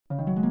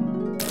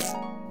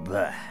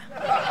Bleh.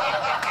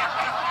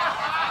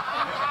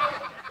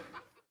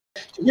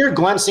 To hear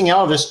Glenn sing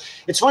Elvis,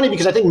 it's funny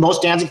because I think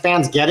most Danzig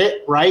fans get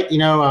it, right? You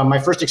know, my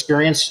first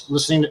experience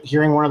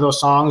hearing one of those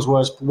songs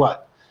was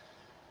what?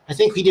 I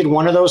think we did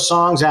one of those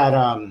songs at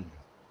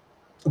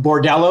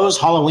Bordello's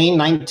Halloween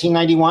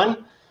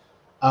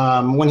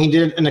 1991. When he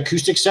did an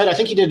acoustic set, I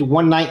think he did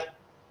one night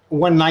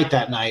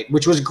that night,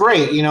 which was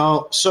great, you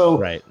know. So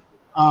right.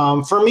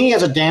 For me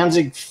as a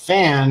Danzig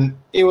fan,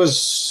 it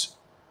was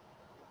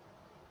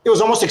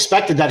almost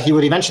expected that he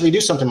would eventually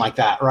do something like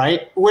that,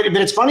 right? But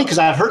it's funny because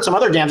I've heard some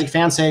other Danzig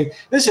fans saying,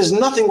 this is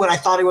nothing what I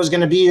thought it was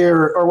going to be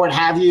or what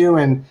have you.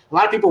 And a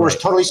lot of people were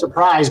totally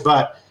surprised.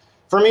 But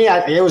for me,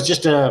 it was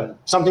just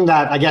something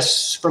that I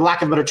guess, for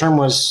lack of a better term,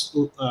 was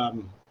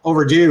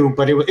overdue.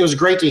 But it was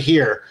great to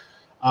hear.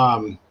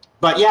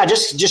 But yeah,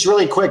 just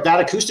really quick, that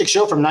acoustic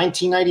show from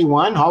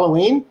 1991,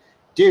 Halloween,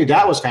 dude,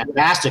 that was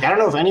fantastic. I don't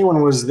know if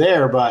anyone was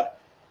there, but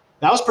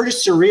that was pretty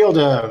surreal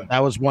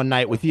That was one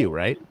night with you,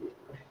 right?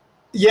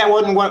 Yeah,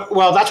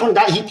 well, that's when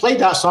he played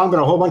that song, but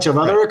a whole bunch of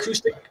other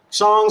acoustic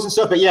songs and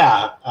stuff. But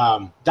yeah,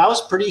 that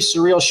was a pretty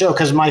surreal show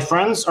because my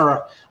friends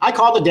I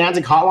called the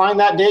Danzig Hotline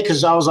that day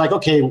because I was like,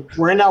 okay,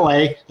 we're in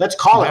LA, let's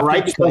call it,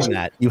 right? Because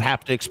you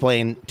have to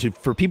explain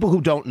for people who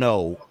don't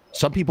know.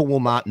 Some people will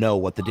not know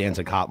what the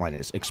Danzig Hotline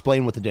is.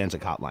 Explain what the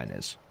Danzig Hotline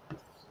is.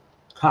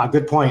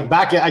 Good point.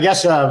 Back, I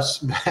guess,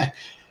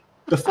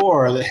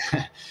 before the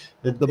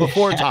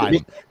before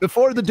time,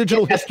 before the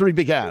digital history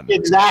began.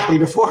 Exactly,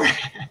 before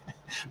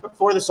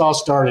this all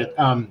started.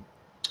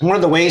 One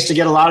of the ways to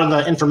get a lot of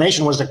the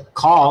information was to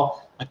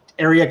call an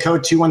area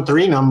code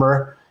 213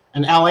 number,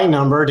 an LA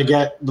number, to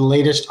get the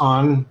latest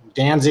on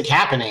Danzig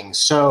happenings.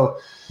 So,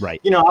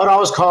 you know, I would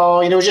always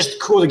call, you know, it was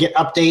just cool to get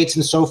updates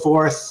and so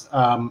forth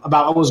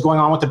about what was going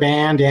on with the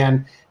band.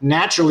 And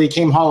naturally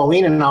came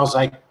Halloween, and I was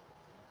like,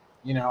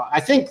 you know, I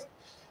think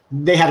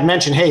they had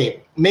mentioned,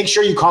 hey, make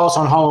sure you call us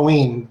on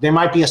Halloween. There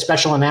might be a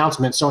special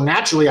announcement. So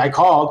naturally I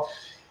called.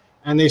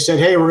 And they said,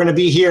 hey, we're going to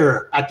be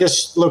here at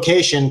this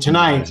location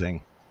tonight.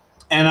 Amazing.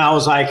 And I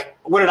was like,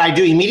 what did I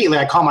do? Immediately,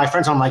 I called my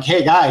friends. I'm like,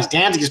 hey, guys,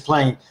 Danzig is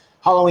playing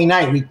Halloween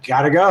night. We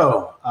got to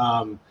go.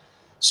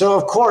 So,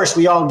 of course,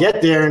 we all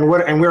get there, and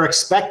we're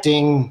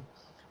expecting,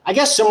 I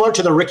guess, similar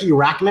to the Ricky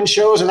Rackman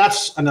shows. And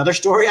that's another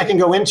story I can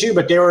go into.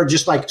 But they were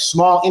just like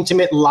small,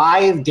 intimate,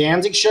 live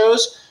Danzig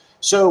shows.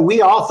 So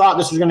we all thought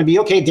this was going to be,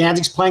 okay,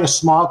 Danzig's playing a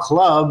small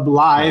club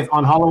live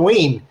on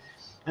Halloween.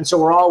 And so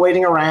we're all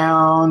waiting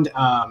around.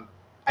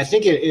 I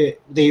think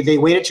they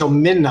waited till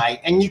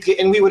midnight, and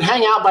we would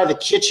hang out by the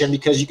kitchen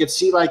because you could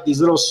see like these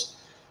little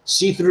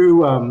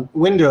see-through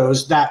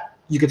windows that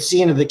you could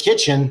see into the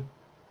kitchen,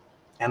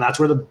 and that's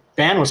where the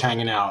band was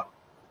hanging out.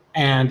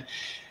 And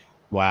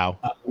wow,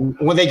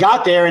 when they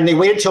got there and they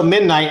waited till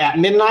midnight, at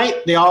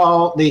midnight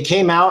they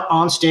came out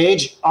on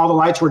stage. All the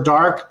lights were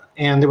dark,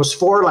 and there was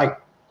 4 like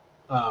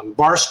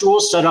bar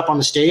stools set up on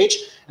the stage,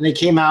 and they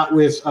came out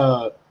with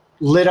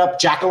lit up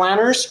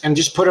jack-o'-lanterns and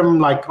just put them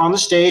like on the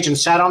stage and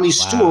sat on these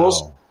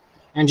stools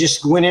and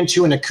just went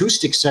into an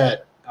acoustic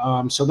set.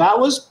 So that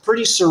was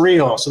pretty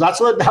surreal. So that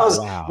was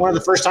one of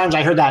the first times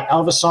I heard that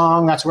Elvis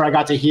song. That's where I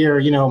got to hear,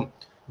 you know,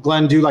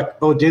 Glenn do like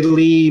Bo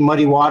Diddley,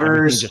 Muddy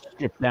Waters. Just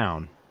skipped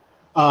down.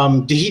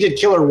 He did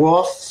Killer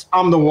Wolf,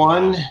 I'm the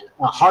One,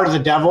 Heart of the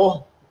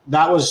Devil.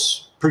 That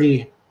was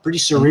pretty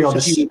surreal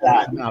to see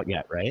that. Not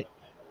yet, right?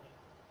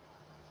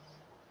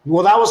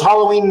 Well, that was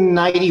Halloween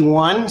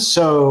 91.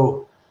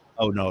 So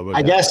oh no!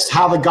 I guess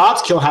How the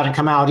Gods Kill hadn't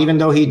come out, even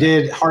though he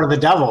did Heart of the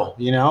Devil.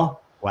 You know.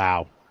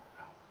 Wow.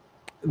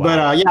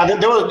 But yeah,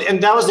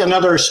 that was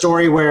another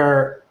story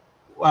where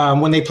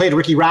when they played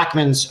Ricky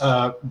Rackman's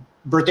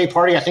birthday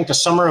party, I think the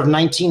summer of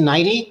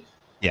 1990.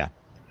 Yeah.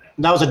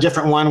 That was a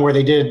different one where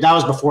that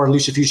was before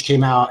Lucifuge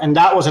came out, and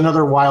that was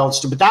another wild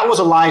story. But that was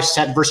a live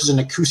set versus an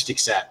acoustic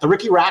set. The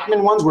Ricky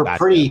Rackman ones were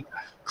pretty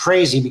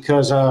crazy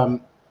because I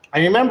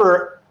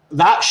remember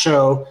that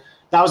show.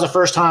 That was the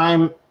first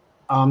time.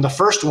 The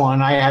first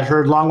one I had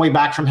heard "Long Way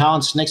Back from Hell"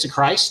 and "Snakes of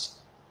Christ."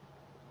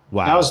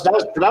 Wow,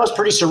 that was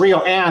pretty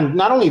surreal. And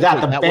not only that,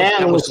 the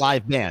band was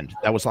live band.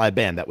 That was live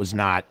band. That was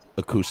not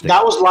acoustic.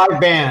 That was live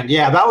band.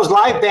 Yeah, that was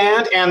live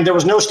band, and there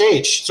was no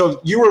stage.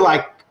 So you were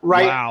like,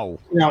 right? Wow.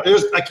 You know, it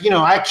was like, you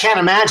know, I can't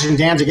imagine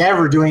Danzig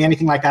ever doing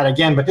anything like that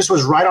again. But this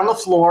was right on the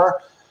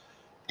floor,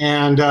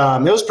 and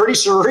it was pretty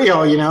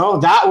surreal. You know,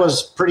 that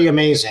was pretty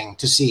amazing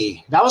to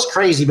see. That was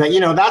crazy. But you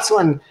know, that's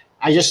when.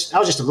 I was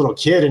just a little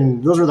kid,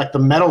 and those were like the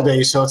metal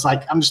days. So it's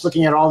like, I'm just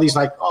looking at all these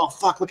like, oh,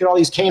 fuck, look at all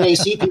these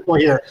KNAC people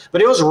here.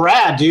 But it was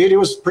rad, dude. It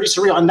was pretty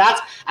surreal. And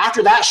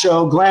after that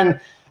show,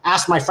 Glenn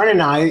asked my friend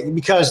and I,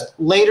 because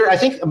later, I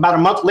think about a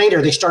month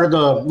later, they started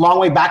the Long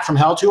Way Back from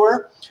Hell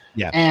tour.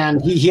 Yeah.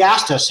 And he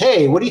asked us,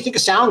 hey, what do you think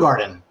of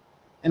Soundgarden?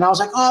 And I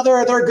was like, oh,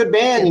 they're a good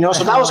band, you know.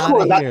 So that was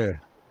cool.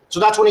 So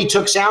that's when he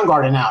took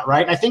Soundgarden out,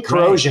 right? I think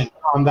Corrosion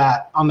on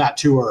that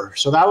tour.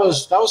 So that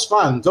was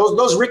fun.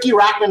 Those Ricky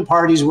Rackman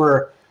parties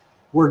were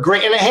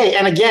great. And hey,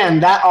 and again,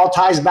 that all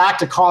ties back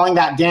to calling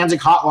that Danzig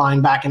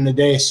hotline back in the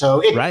day.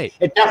 So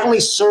it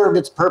definitely served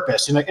its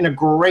purpose in a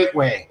great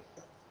way.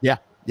 Yeah.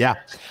 Yeah.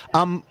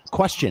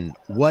 Question.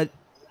 What,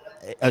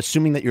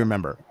 assuming that you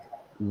remember,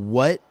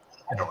 what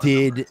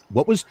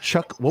was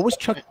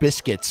Chuck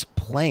Biscuits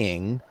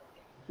playing?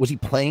 Was he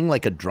playing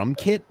like a drum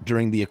kit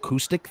during the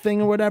acoustic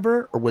thing or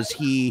whatever? Or was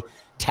he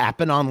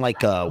tapping on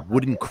like a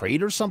wooden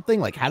crate or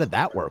something? Like, how did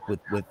that work with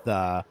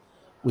the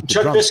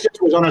Chuck drums?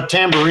 Biscuits was on a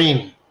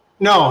tambourine.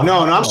 No,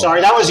 I'm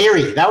sorry. That was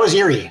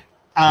Erie.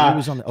 He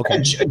was on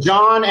okay.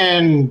 John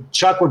and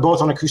Chuck were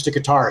both on acoustic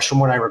guitars, from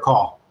what I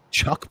recall.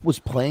 Chuck was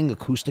playing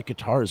acoustic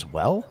guitar as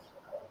well?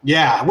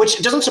 Yeah, which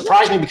doesn't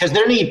surprise me because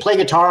didn't he play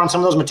guitar on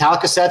some of those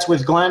Metallica sets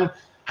with Glenn?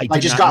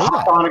 Just got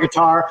hopped on a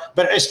guitar.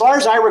 But as far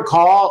as I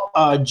recall,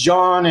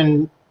 John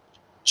and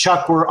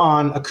Chuck were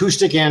on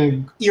acoustic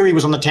and Erie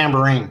was on the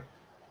tambourine.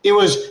 It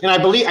was, and I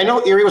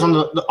know Erie was on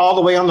all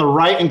the way on the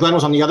right and Glenn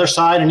was on the other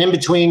side, and in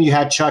between you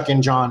had Chuck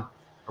and John.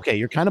 Okay,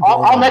 you're kind of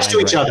all next to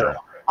each other.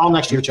 All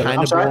next to each other.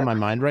 Kind of blowing my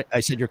mind right. I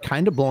said you're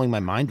kind of blowing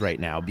my mind right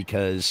now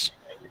because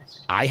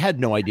I had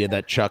no idea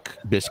that Chuck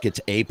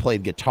Biscuits A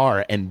played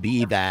guitar and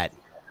B that,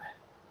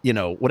 you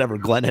know, whatever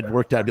Glenn had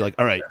worked out, I'd be like,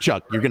 all right,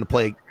 Chuck, you're gonna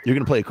play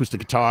acoustic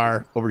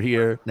guitar over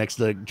here next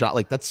to John.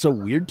 Like, that's so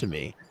weird to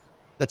me.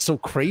 That's so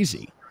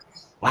crazy.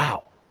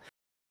 Wow.